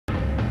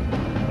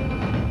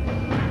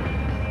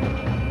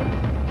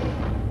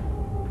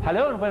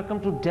Hello and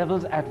welcome to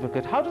Devil's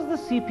Advocate. How does the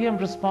CPM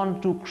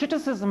respond to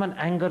criticism and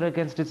anger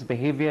against its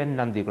behavior in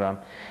Nandigram?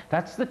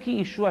 That's the key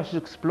issue I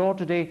should explore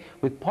today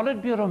with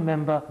Politburo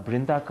member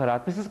Brinda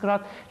Karat. Mrs.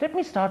 Karat, let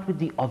me start with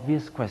the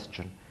obvious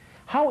question.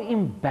 How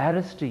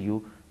embarrassed are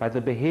you by the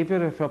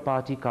behavior of your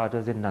party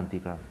cadres in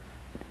Nandigram?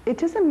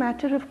 It is a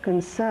matter of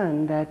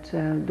concern that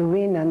the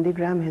way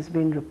Nandigram has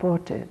been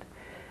reported,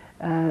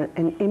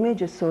 an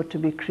image is sought to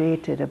be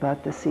created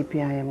about the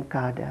CPIM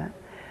cadre.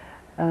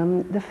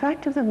 The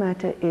fact of the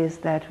matter is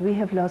that we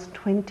have lost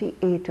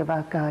 28 of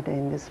our cadre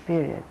in this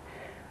period.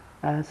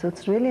 So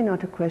it's really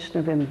not a question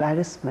of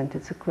embarrassment,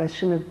 it's a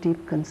question of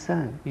deep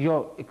concern.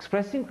 You're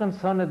expressing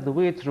concern at the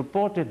way it's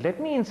reported. Let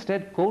me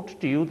instead quote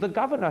to you the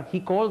governor. He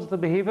calls the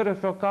behavior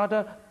of your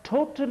cadre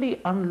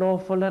totally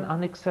unlawful and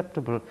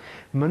unacceptable.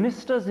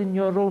 Ministers in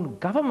your own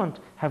government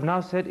have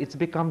now said it's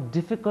become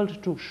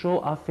difficult to show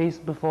our face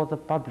before the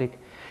public.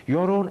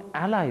 Your own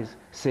allies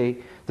say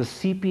the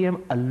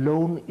CPM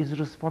alone is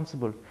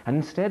responsible. And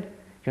instead,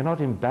 you're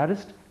not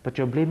embarrassed, but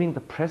you're blaming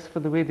the press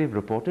for the way they've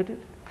reported it?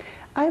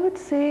 I would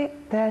say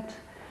that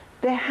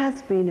there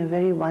has been a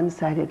very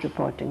one-sided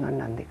reporting on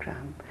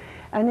Nandigram.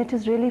 And it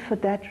is really for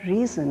that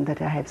reason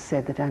that I have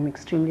said that I'm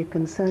extremely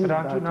concerned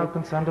about it. But aren't you now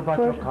concerned about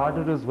your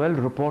cadre as well,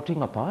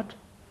 reporting apart?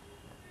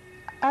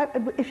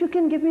 If you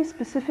can give me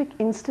specific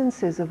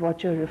instances of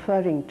what you're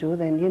referring to,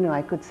 then, you know,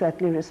 I could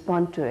certainly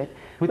respond to it.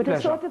 With pleasure.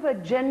 It's sort of a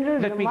general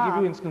remark. Let me give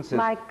you instances.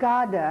 My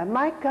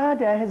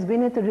cadre has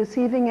been at the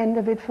receiving end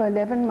of it for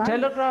 11 months.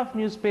 Telegraph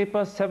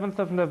newspaper, 7th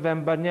of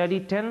November, nearly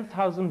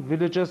 10,000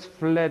 villagers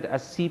fled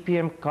as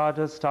CPM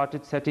cadres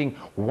started setting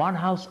one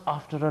house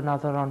after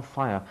another on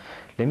fire.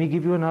 Let me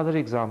give you another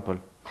example.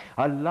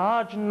 A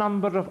large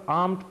number of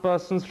armed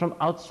persons from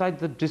outside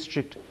the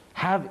district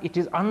have, it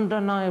is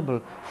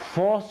undeniable,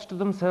 forced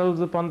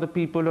themselves upon the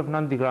people of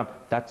Nandigram.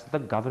 That's the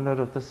governor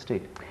of the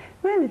state.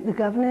 Well, the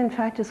governor, in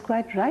fact, is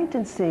quite right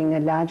in saying a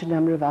large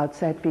number of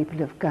outside people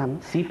have come.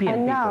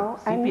 CPM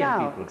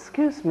people.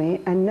 Excuse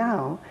me, and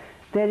now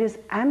there is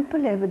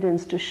ample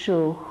evidence to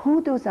show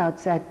who those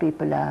outside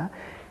people are.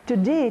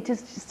 Today, it is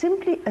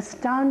simply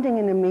astounding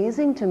and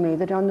amazing to me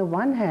that on the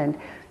one hand,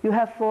 you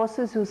have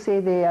forces who say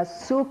they are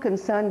so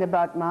concerned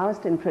about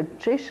Maoist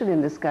infiltration in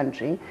this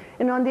country,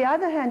 and on the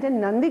other hand, in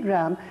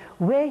Nandigram,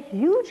 where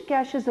huge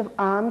caches of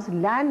arms,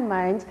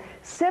 landmines,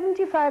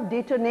 75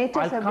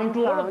 detonators have been found. I'll come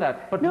to all of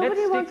that, but let's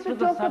stick to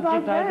the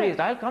subject I raised.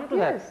 I'll come to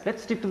that.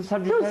 Let's stick to the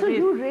subject I raised. So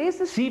you raised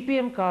the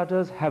CPM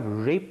cadres have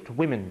raped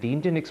women. The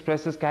Indian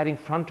Express is carrying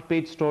front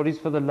page stories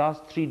for the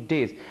last 3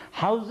 days.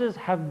 Houses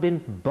have been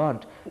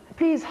burnt.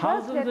 Please,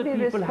 thousands of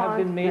people have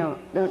been made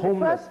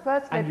homeless.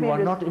 And you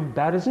are not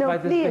embarrassed by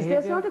this behavior?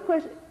 There's not a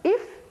question.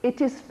 If it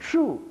is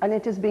true and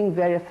it is being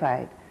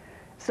verified,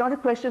 it's not a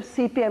question of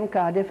CPM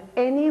card. If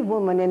any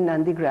woman in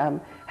Nandigram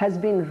has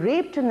been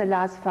raped in the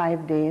last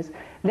 5 days,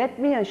 let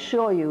me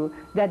assure you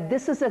that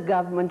this is a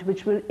government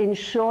which will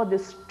ensure the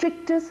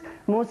strictest,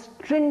 most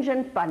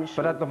stringent punishment.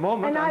 But at the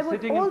moment, I'm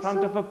sitting in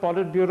front of a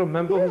Politburo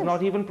member who's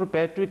not even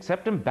prepared to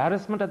accept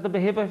embarrassment at the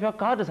behavior of your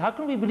cadres. How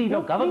can we believe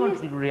your government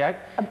will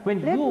react when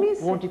you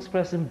won't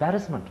express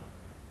embarrassment?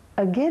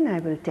 Again, I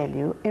will tell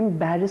you,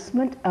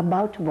 embarrassment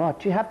about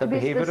what? You have to be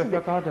specific. The behavior of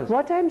your cadres.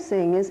 What I'm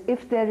saying is,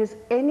 if there is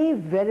any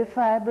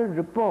verifiable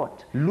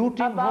report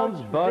looting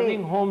homes,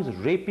 burning homes,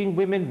 raping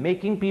women,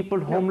 making people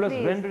homeless,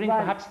 rendering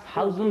perhaps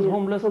thousands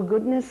homeless. For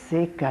goodness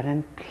sake,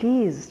 Karan,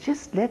 please,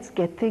 just let's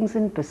get things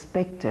in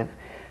perspective.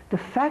 The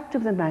fact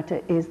of the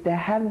matter is there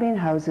have been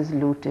houses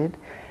looted,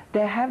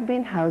 there have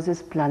been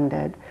houses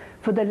plundered.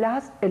 For the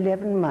last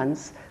 11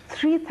 months,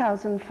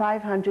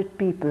 3,500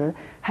 people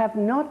have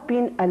not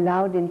been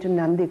allowed into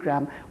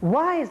Nandigram.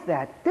 Why is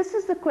that? This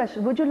is the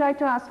question. Would you like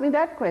to ask me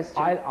that question?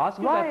 I'll ask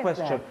you that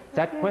question.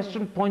 That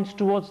question points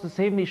towards the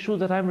same issue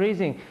that I'm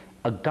raising.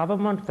 A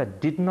government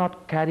that did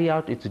not carry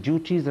out its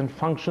duties and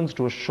functions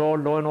to assure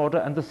law and order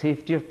and the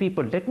safety of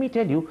people. Let me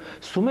tell you,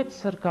 Sumit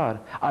Sarkar,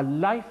 a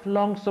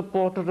lifelong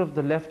supporter of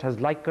the left, has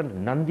likened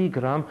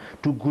Nandigram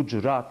to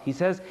Gujarat. He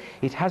says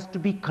it has to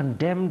be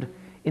condemned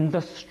in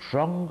the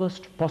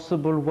strongest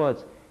possible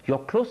words. Your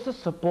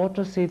closest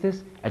supporters say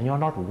this, and you're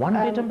not one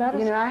bit embarrassed?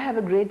 You know, I have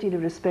a great deal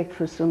of respect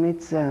for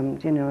Sumit's,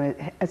 you know,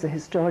 as a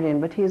historian,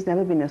 but he has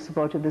never been a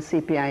supporter of the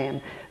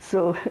CPIM.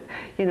 So,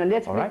 you know,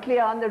 let's be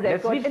clear on the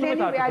record. And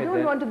anyway, I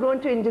don't want to go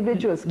into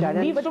individuals,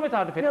 Karan. Leave Sumit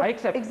out of it, I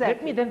accept.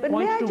 Exactly. Let me then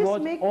point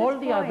towards all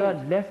the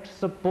other left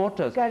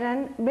supporters.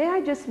 Karan, may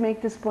I just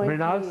make this point,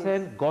 Mrinal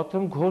Sen,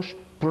 Gautam Ghosh,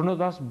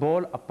 Prunadas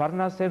Bol,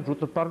 Aparna Sen,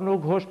 Rutuparno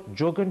Ghosh,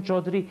 Jogan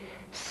Chaudhary,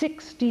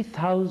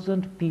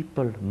 60,000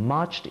 people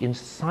marched in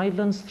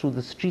silence through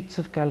the streets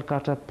of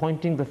Calcutta,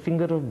 pointing the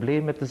finger of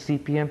blame at the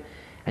CPM,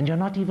 and you're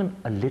not even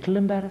a little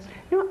embarrassed?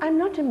 No, I'm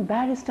not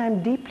embarrassed.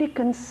 I'm deeply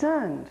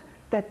concerned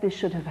that this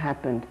should have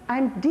happened.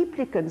 I'm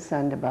deeply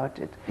concerned about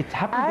it. It's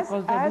happened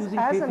because they're losing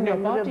faith in your party. As a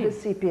member of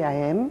the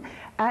CPIM,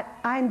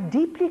 I'm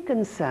deeply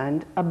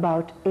concerned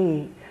about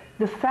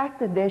the fact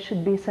that there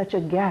should be such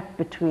a gap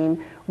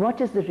between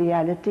what is the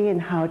reality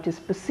and how it is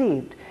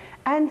perceived.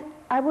 And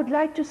I would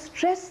like to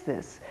stress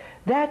this,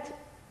 that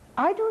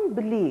I don't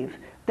believe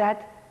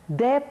that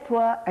They're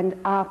poor and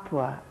are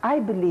poor. I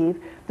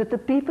believe that the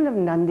people of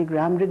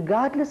Nandigram,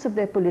 regardless of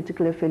their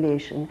political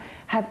affiliation,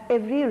 have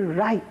every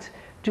right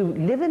to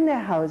live in their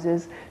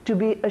houses, to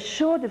be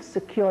assured of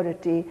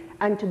security,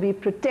 and to be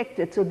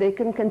protected so they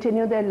can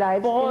continue their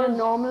lives in a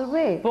normal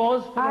way.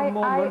 Pause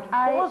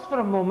for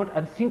a moment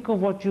and think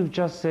of what you've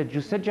just said. You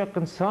said you're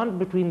concerned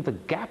between the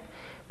gap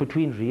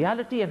between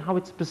reality and how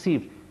it's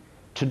perceived.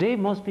 Today,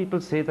 most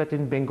people say that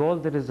in Bengal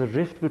there is a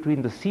rift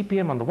between the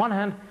CPM on the one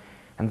hand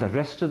and the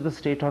rest of the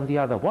state on the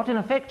other. What in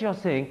effect you're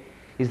saying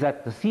is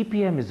that the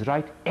CPM is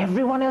right,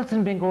 everyone else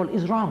in Bengal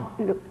is wrong.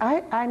 Look,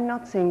 I'm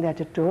not saying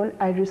that at all.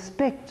 I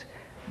respect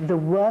the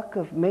work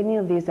of many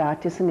of these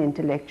artists and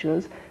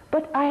intellectuals,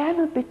 but I am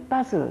a bit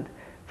puzzled.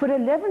 For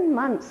 11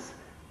 months,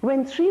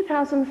 when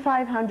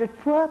 3,500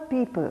 poor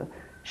people,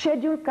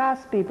 scheduled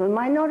caste people,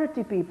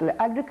 minority people,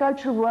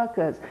 agricultural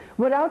workers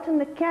were out in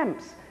the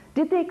camps,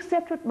 did they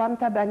accept what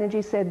Mamata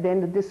Banerjee said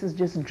then, that this is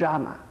just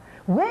drama?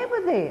 Where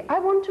were they? I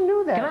want to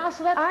know that. Can I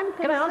answer that? I'm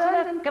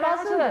concerned and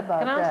puzzled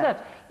about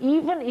that.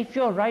 Even if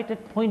you're right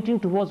at pointing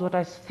towards what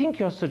I think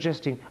you're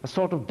suggesting, a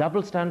sort of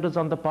double standards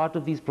on the part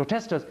of these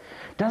protesters,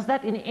 does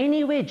that in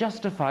any way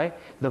justify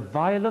the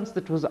violence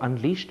that was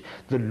unleashed,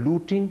 the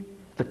looting,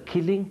 the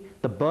killing,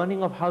 the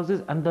burning of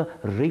houses and the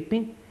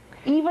raping?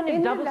 Even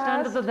if double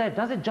standards are there,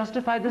 does it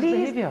justify this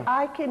behavior?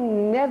 I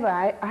can never,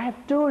 I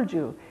have told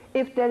you,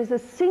 if there is a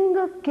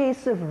single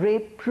case of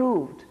rape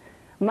proved,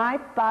 my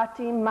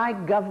party, my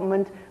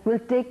government will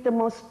take the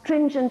most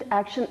stringent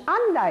action,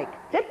 unlike,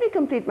 let me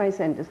complete my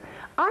sentence,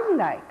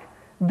 unlike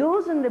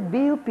those in the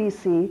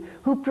BUPC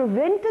who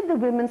prevented the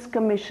Women's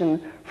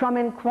Commission from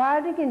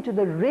inquiring into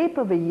the rape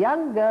of a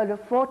young girl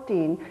of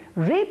 14,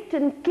 raped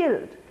and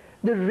killed,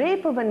 the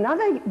rape of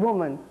another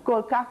woman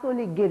called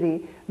Kakoli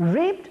Giri,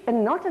 raped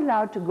and not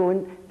allowed to go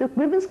in. The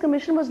Women's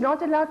Commission was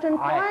not allowed to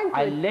inquire into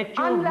it. I let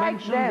you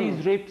mention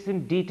these rapes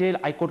in detail.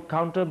 I could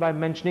counter by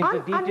mentioning the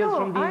details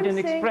from the Indian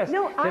Express.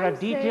 There are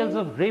details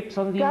of rapes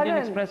on the Indian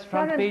Express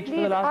front page for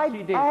the last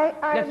 3 days.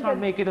 Let's not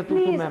make it a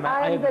tutu mama.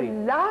 I agree. I am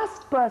the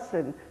last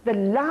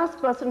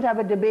person to have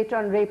a debate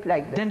on rape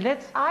like this.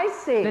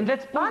 Then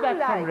let's pull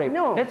back from rape.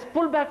 No, let's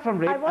pull back from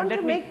rape. I want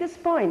to make this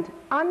point.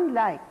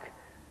 Unlike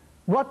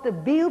what the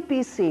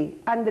BUPC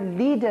and the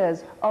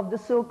leaders of the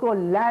so-called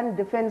Land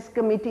Defense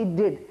Committee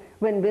did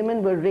when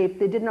women were raped,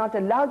 they did not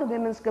allow the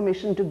Women's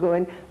Commission to go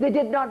in. They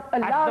did not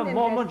allow At the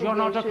moment, you're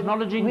not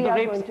acknowledging the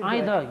rapes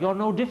either. You're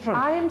no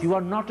different. You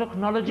are not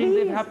acknowledging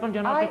they've happened.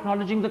 You're not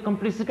acknowledging the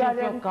complicity of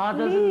your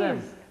cadres in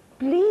them.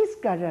 Please,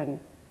 Karan,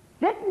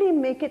 let me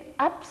make it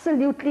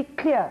absolutely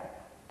clear.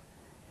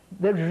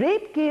 The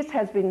rape case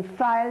has been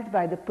filed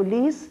by the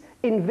police.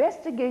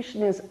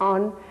 Investigation is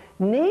on.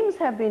 Names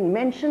have been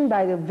mentioned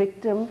by the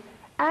victim,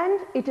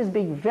 and it is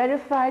being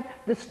verified.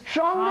 The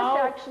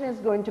strongest action is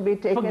going to be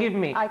taken. Forgive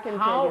me, I can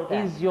tell you that.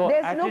 How is your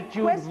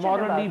attitude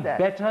morally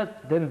better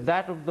than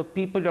that of the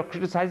people you're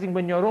criticizing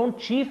when your own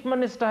chief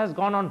minister has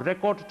gone on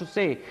record to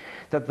say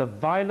that the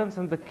violence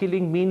and the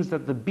killing means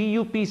that the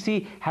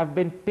BUPC have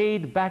been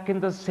paid back in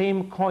the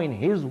same coin?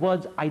 His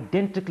words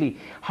identically.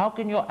 How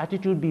can your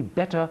attitude be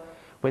better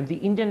when the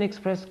Indian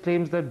Express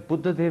claims that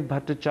Buddhadev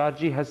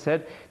Bhattacharjee has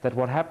said that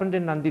what happened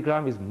in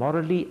Nandigram is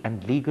morally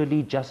and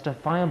legally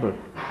justifiable?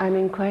 I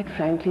mean, quite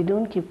frankly,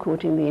 don't keep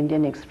quoting the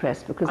Indian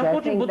Express, because I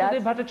think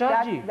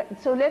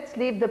that's... So let's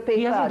leave the paper.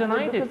 He hasn't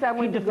denied it.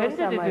 He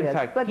defended it, in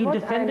fact. He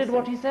defended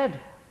what he said.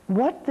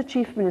 What the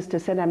Chief Minister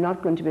said, I'm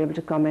not going to be able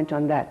to comment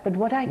on that. But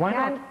what I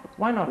can...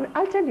 Why not?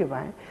 I'll tell you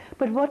why.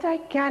 But what I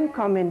can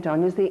comment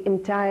on is the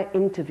entire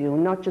interview,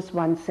 not just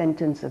one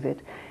sentence of it.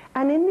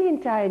 And in the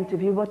entire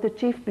interview, what the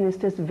Chief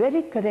Minister has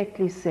very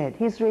correctly said,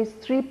 he's raised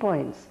 3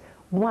 points.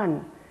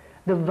 One,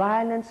 the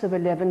violence of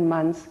 11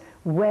 months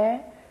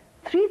where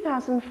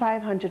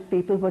 3,500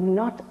 people were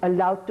not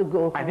allowed to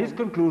go home. And his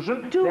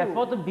conclusion,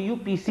 therefore the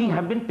BUPC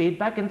have been paid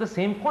back in the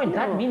same point.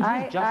 That means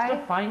he's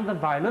justifying the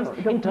violence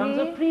in terms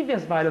of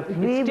previous violence.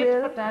 It's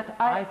tit for tat,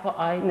 eye for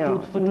eye,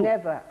 tooth for tooth.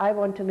 Never. I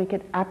want to make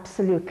it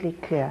absolutely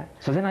clear.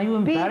 So then are you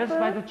embarrassed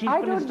by the Chief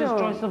Minister's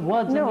choice of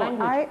words and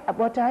language?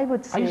 What I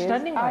would say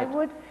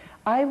is,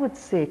 I would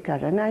say,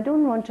 Karan, I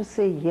don't want to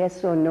say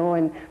yes or no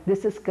and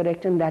this is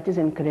correct and that is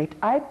incorrect.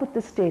 I put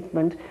the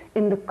statement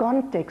in the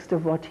context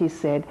of what he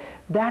said,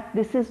 that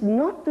this is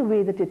not the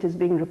way that it is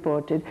being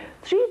reported.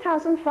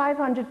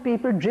 3,500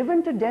 people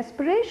driven to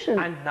desperation.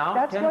 And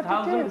now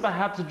 10,000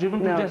 perhaps driven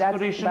to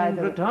desperation in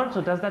return.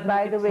 So does that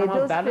make it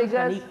somehow balanced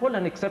and equal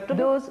and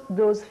acceptable?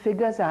 Those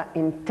figures are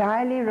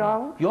entirely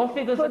wrong. Your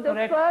figures are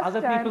correct,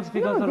 other people's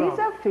figures are wrong. These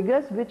are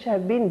figures which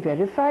have been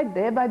verified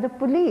there by the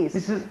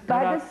police,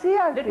 by the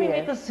CRPF. Let me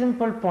make a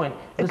simple point.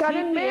 The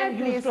CPM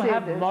used to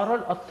have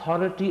moral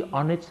authority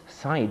on its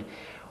side.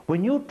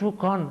 When you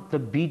took on the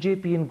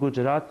BJP in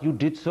Gujarat, you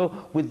did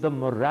so with the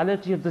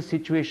morality of the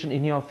situation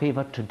in your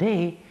favor.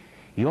 Today,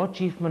 your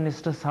Chief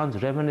Minister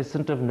sounds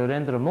reminiscent of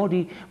Narendra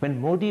Modi when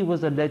Modi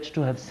was alleged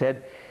to have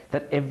said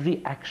that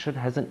every action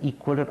has an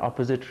equal and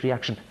opposite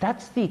reaction.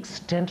 That's the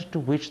extent to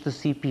which the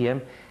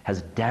CPM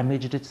has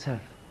damaged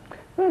itself.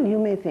 Well, you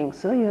may think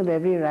so. You have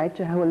every right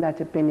to hold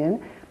that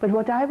opinion. But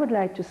what I would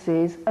like to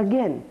say is,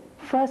 again,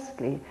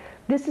 firstly,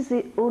 this is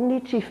the only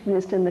chief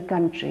minister in the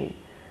country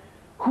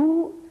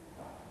who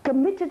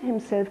committed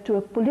himself to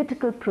a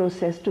political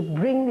process to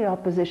bring the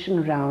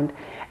opposition round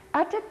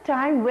at a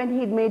time when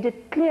he'd made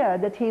it clear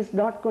that he's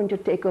not going to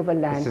take over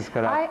land.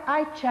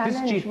 I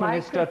challenge this chief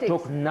minister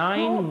took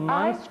 9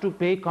 months to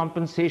pay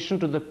compensation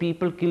to the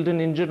people killed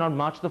and injured on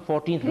March the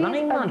 14th.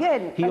 9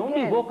 months. He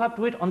only woke up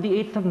to it on the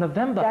 8th of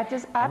November. That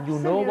is absolutely...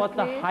 And you know what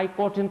the High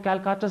Court in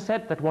Calcutta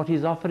said? That what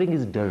he's offering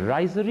is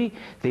derisory.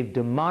 They've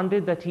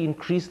demanded that he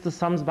increase the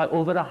sums by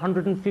over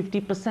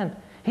 150%.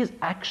 His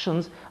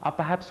actions are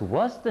perhaps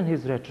worse than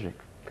his rhetoric.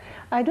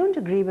 I don't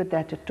agree with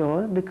that at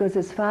all, because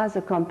as far as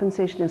the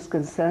compensation is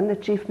concerned, the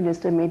Chief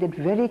Minister made it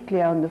very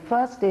clear on the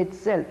first day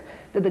itself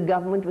that the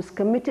government was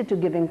committed to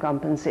giving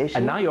compensation.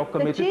 And now you're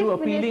committed to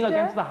appealing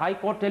against the High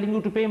Court telling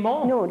you to pay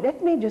more. No,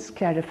 let me just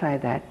clarify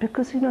that,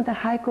 because, you know, the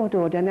High Court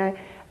order,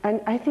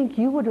 and I think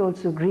you would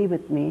also agree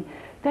with me,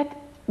 that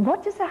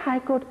what is a High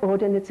Court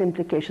order and its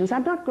implications?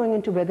 I'm not going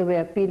into whether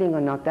we're appealing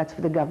or not, that's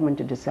for the government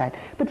to decide.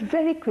 But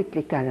very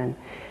quickly, Karan,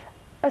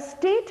 a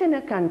state in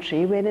a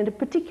country where in a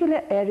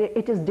particular area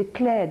it is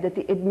declared that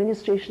the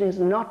administration is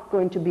not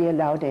going to be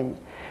allowed in.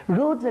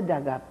 Roads are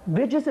dug up,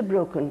 bridges are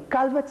broken,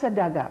 culverts are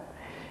dug up.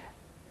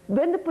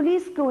 When the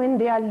police go in,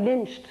 they are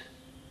lynched.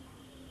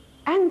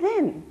 And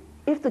then,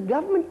 if the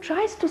government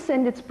tries to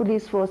send its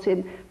police force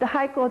in, the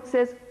High Court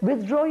says,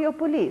 withdraw your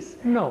police.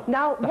 No,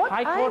 now, the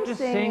High Court is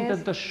saying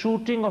that the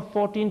shooting of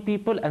 14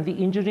 people and the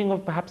injuring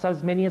of perhaps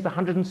as many as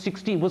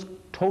 160 was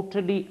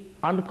totally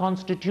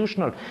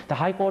unconstitutional. The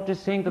High Court is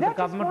saying that the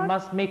government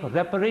must make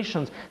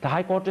reparations. The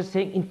High Court is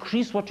saying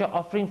increase what you're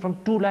offering from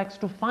 2 lakhs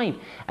to 5.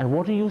 And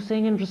what are you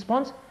saying in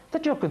response?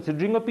 That you're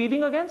considering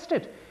appealing against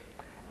it.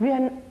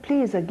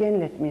 Please, again,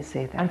 let me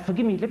say that. And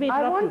forgive me, let me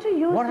interrupt I want to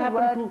use what the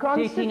happened word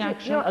to taking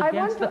action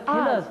against the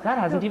killers? That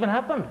hasn't even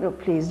happened. No,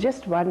 please,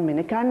 just 1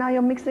 minute. Now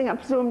you're mixing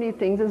up so many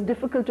things. It's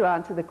difficult to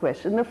answer the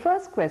question. The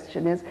first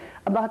question is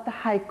about the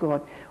High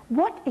Court.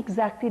 What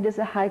exactly does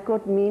the High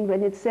Court mean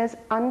when it says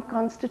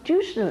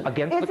unconstitutional?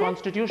 Against the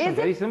Constitution,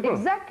 very simple.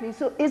 Exactly.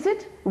 So is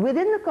it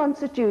within the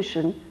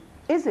Constitution,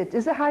 does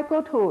the High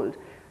Court hold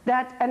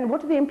that, and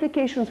what are the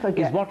implications for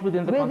that? Is what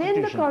within the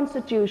Constitution? Within the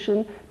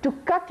Constitution, to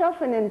cut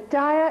off an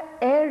entire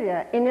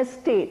area in a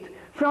state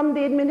from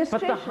the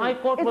administration. But the High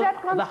Court is was,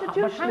 that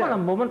constitutional? but hang on a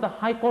moment, the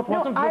High Court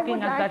wasn't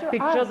looking at that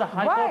picture. The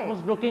High Court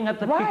was looking at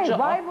the picture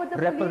of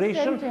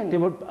reparation.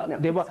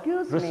 They were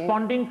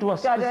responding to a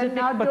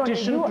specific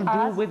petition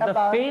to do with the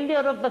failure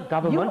of the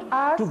government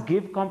to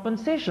give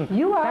compensation.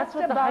 That's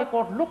what the High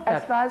Court looked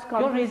at.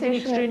 You're raising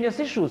extraneous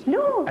issues.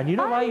 No, and you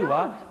know why you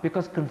are?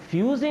 Because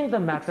confusing the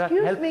matter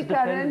helps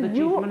defend the Chief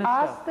Minister. You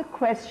asked the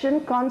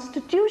question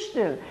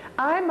constitutional.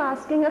 I'm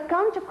asking a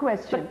counter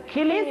question. But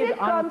killing is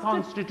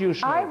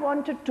unconstitutional. I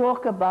want to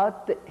talk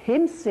about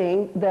him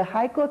saying, the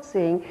High Court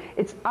saying,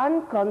 it's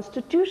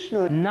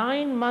unconstitutional.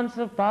 9 months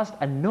have passed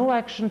and no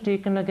action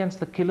taken against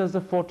the killers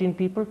of 14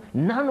 people?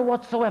 None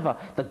whatsoever.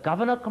 The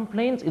governor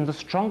complains in the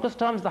strongest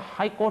terms. The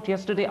High Court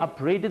yesterday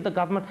upbraided the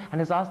government and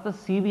has asked the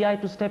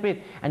CBI to step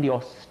in. And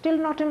you're still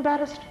not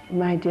embarrassed?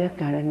 My dear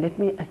Karan, let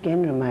me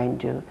again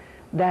remind you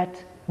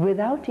that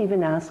without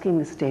even asking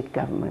the state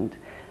government,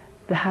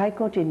 the High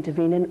Court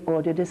intervened and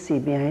ordered a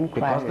CBI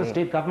inquiry. Because the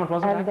state government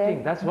wasn't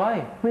acting, that's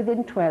why.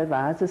 Within 12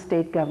 hours, the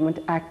state government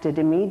acted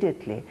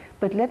immediately.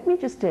 But let me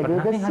just tell you,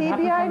 the CBI...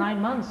 happened for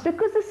 9 months.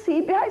 Because the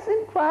CBI is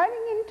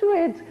inquiring into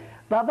it.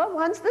 Baba,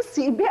 once the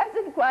CBI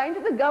is inquiring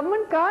into the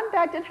government can't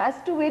act, it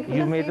has to wait for the CBI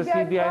You made the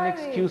CBI inquiry. an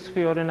excuse for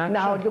your inaction.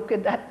 Now look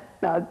at that.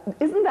 Now,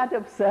 isn't that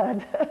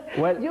absurd?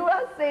 Well, you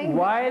are saying...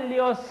 While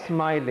you're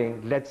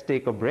smiling, let's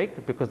take a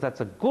break, because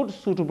that's a good,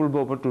 suitable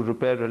moment to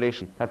repair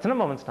relations. That's in a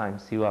moment's time.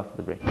 See you after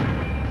the break.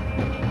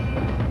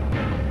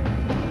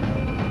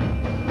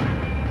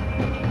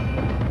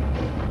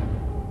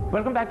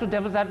 Welcome back to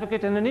Devil's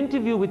Advocate and an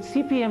interview with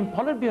CPM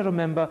Politburo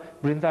member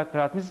Brinda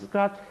Karat. Mrs.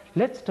 Karat,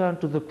 let's turn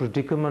to the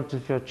predicament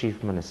of your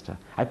Chief Minister.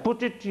 I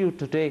put it to you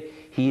today,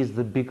 he is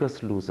the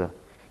biggest loser.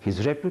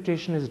 His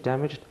reputation is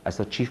damaged as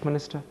a Chief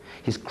Minister,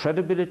 his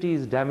credibility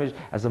is damaged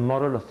as a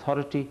moral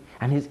authority,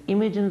 and his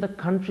image in the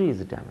country is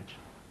damaged.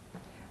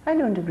 I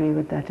don't agree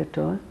with that at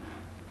all.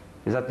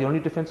 Is that the only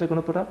defense you're going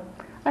to put up?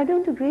 I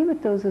don't agree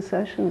with those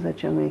assertions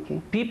that you're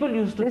making. People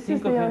used to think of him... This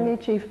is the only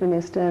Chief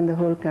Minister in the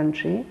whole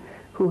country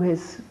who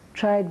has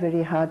tried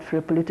very hard for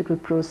a political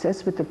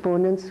process with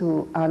opponents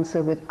who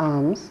answer with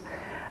arms.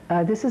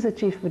 This is a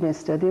Chief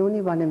Minister, the only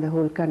one in the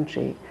whole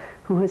country,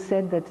 who has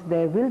said that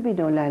there will be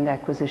no land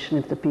acquisition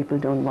if the people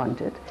don't want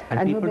it.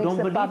 And people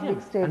don't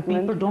believe him. And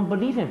people don't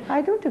believe him.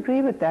 I don't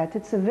agree with that.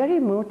 It's a very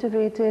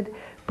motivated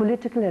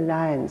political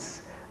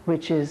alliance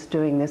which is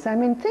doing this. I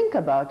mean, think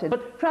about it.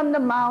 But from the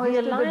Maoists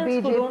to the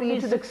BJP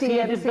to the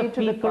TMC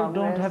to the Congress. People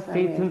don't have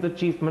faith in the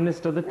Chief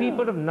Minister. The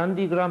people of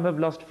Nandigram have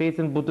lost faith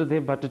in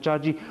Buddhadev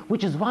Bhattacharjee,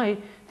 which is why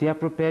they are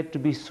prepared to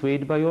be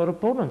swayed by your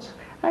opponents.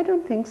 I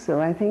don't think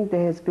so. I think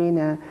there has been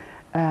a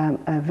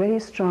very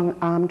strong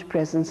armed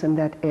presence in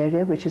that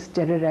area which has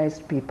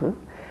terrorized people.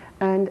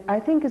 And I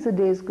think as the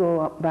days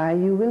go by,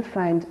 you will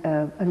find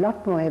a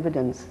lot more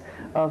evidence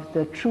of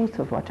the truth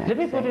of what I'm saying.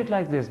 Let me put it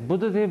like this.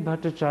 Buddhadev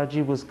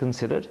Bhattacharya was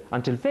considered,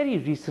 until very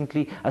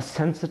recently, a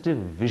sensitive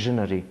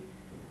visionary.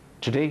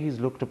 Today he's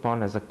looked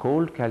upon as a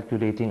cold,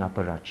 calculating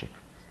apparatchik.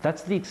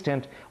 That's the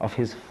extent of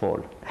his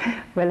fall.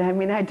 Well, I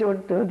mean, I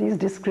don't know these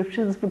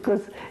descriptions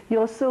because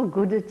you're so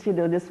good at,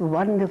 this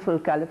wonderful,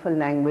 colorful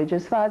language.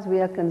 As far as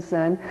we are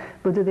concerned,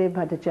 Buddhadev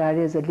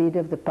Bhattacharya is a leader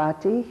of the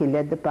party. He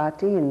led the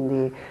party in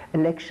the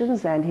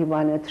elections and he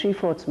won a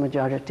 3/4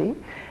 majority.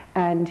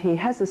 And he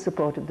has the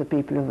support of the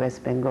people of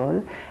West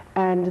Bengal.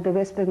 And the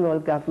West Bengal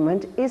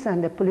government is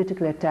under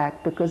political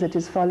attack because it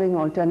is following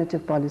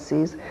alternative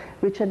policies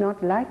which are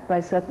not liked by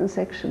certain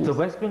sections. The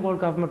West Bengal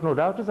government no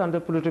doubt is under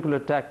political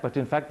attack, but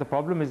in fact the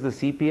problem is the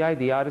CPI,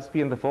 the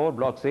RSP and the forward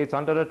bloc say it's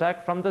under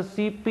attack from the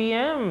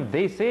CPM.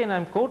 They say, and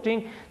I'm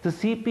quoting, the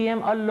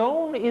CPM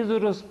alone is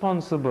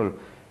irresponsible.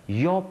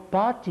 Your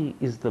party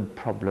is the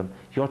problem.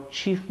 Your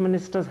chief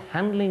minister's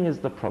handling is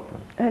the problem.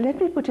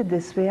 Let me put it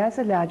this way. As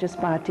the largest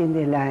party in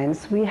the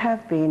alliance, we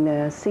have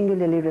been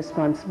singularly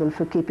responsible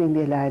for keeping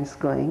the alliance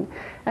going.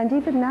 And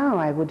even now,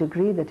 I would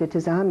agree that it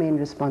is our main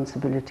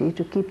responsibility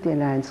to keep the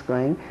alliance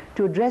going,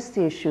 to address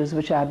the issues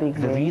which are being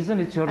raised. The reason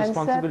it's your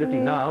responsibility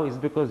now is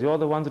because you're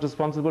the ones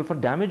responsible for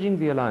damaging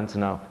the alliance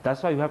now.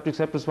 That's why you have to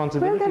accept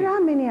responsibility. Well, there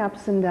are many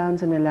ups and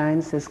downs in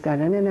alliances,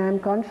 Karan, and I'm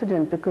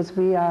confident because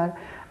we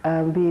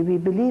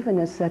believe in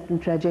a certain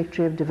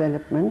trajectory of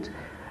development,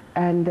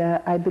 and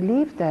I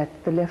believe that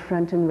the left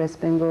front in West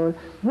Bengal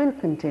will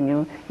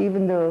continue,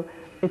 even though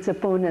its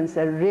opponents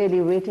are really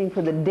waiting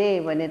for the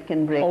day when it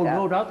can break up.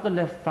 No doubt the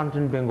left front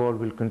in Bengal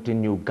will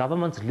continue.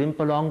 Governments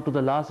limp along to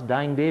the last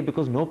dying day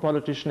because no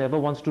politician ever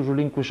wants to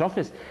relinquish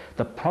office.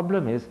 The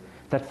problem is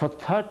that for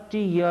 30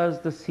 years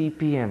the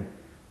CPM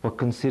were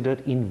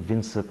considered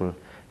invincible.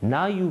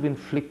 Now you've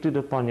inflicted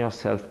upon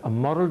yourself a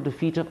moral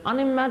defeat of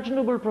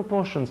unimaginable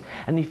proportions.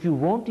 And if you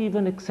won't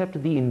even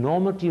accept the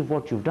enormity of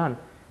what you've done,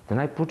 then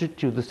I put it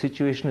to you, the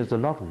situation is a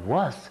lot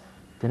worse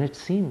than it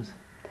seems.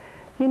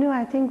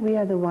 I think we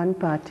are the one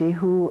party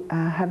who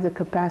have the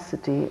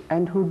capacity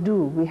and who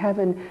do. We have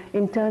an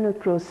internal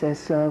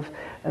process of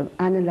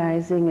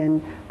analyzing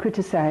and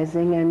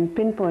criticizing and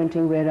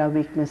pinpointing where our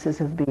weaknesses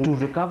have been. To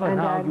recover and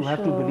now, I'm you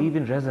have to believe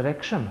in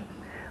resurrection.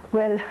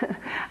 Well,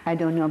 I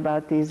don't know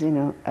about these,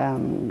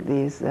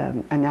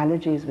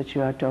 analogies which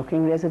you are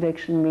talking.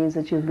 Resurrection means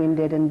that you've been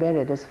dead and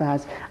buried, as far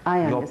as I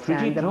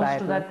understand the Bible. You're pretty close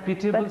to that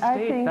pitiable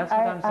state. That's what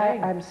I'm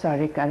saying. I'm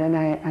sorry, Karan.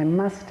 I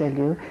must tell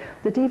you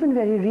that even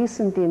very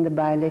recently in the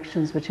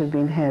by-elections which have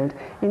been held,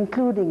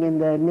 including in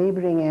the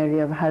neighboring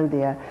area of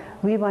Haldia,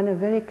 we won a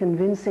very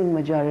convincing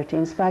majority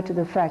in spite of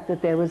the fact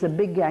that there was a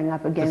big gang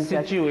up against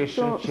us. The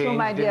situation changed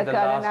my dear in the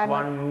Karan, last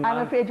 1 month. I'm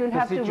afraid you'll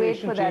have to wait for that. The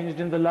situation changed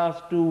in the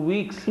last 2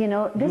 weeks. You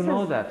know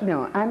that.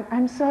 No,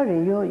 I'm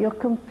sorry. You're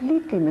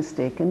completely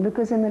mistaken,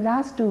 because in the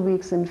last 2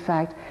 weeks, in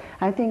fact,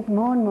 I think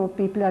more and more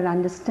people are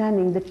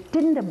understanding the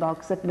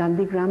tinderbox that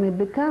Nandigram had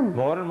become.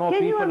 More and more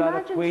people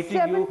are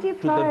equating you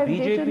to the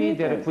BJP.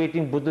 They're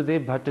equating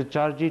Buddhadev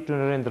Bhattacharya to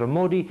Narendra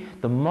Modi.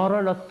 The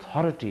moral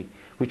authority,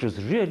 which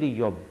was really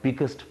your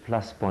biggest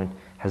plus point,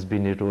 has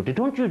been eroded.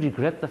 Don't you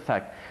regret the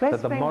fact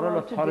that the moral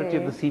authority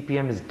of the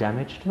CPM is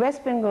damaged?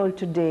 West Bengal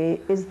today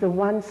is the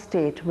one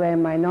state where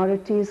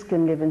minorities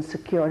can live in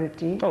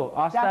security. Oh,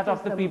 ask that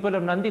of the people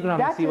of Nandigram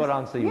and see what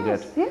answer you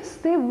get. Yes,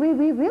 we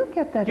will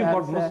get that answer.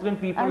 You've got Muslim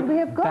people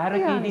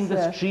barricading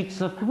the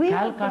streets of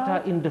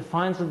Calcutta in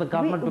defiance of the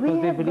government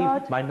because they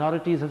believe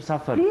minorities have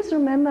suffered. Please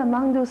remember,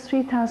 among those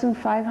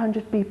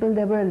 3,500 people,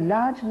 there were a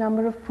large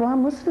number of poor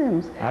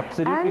Muslims.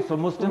 Absolutely. So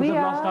Muslims have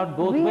lost out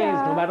both ways.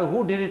 No matter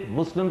who did it,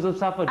 Muslims have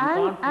suffered.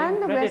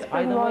 And the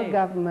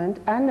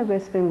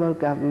West Bengal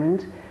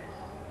government,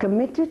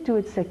 committed to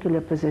its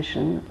secular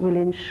position, will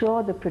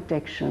ensure the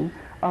protection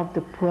of the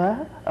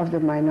poor, of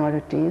the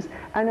minorities,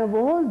 and of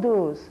all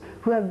those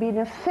who have been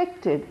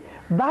affected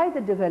by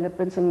the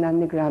developments in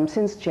Nandigram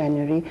since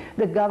January.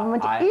 The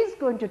government is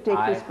going to take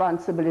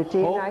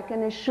responsibility, and I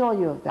can assure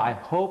you of that. I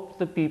hope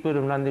the people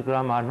of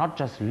Nandigram are not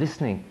just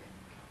listening,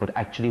 but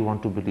actually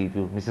want to believe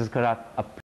you. Mrs. Karat,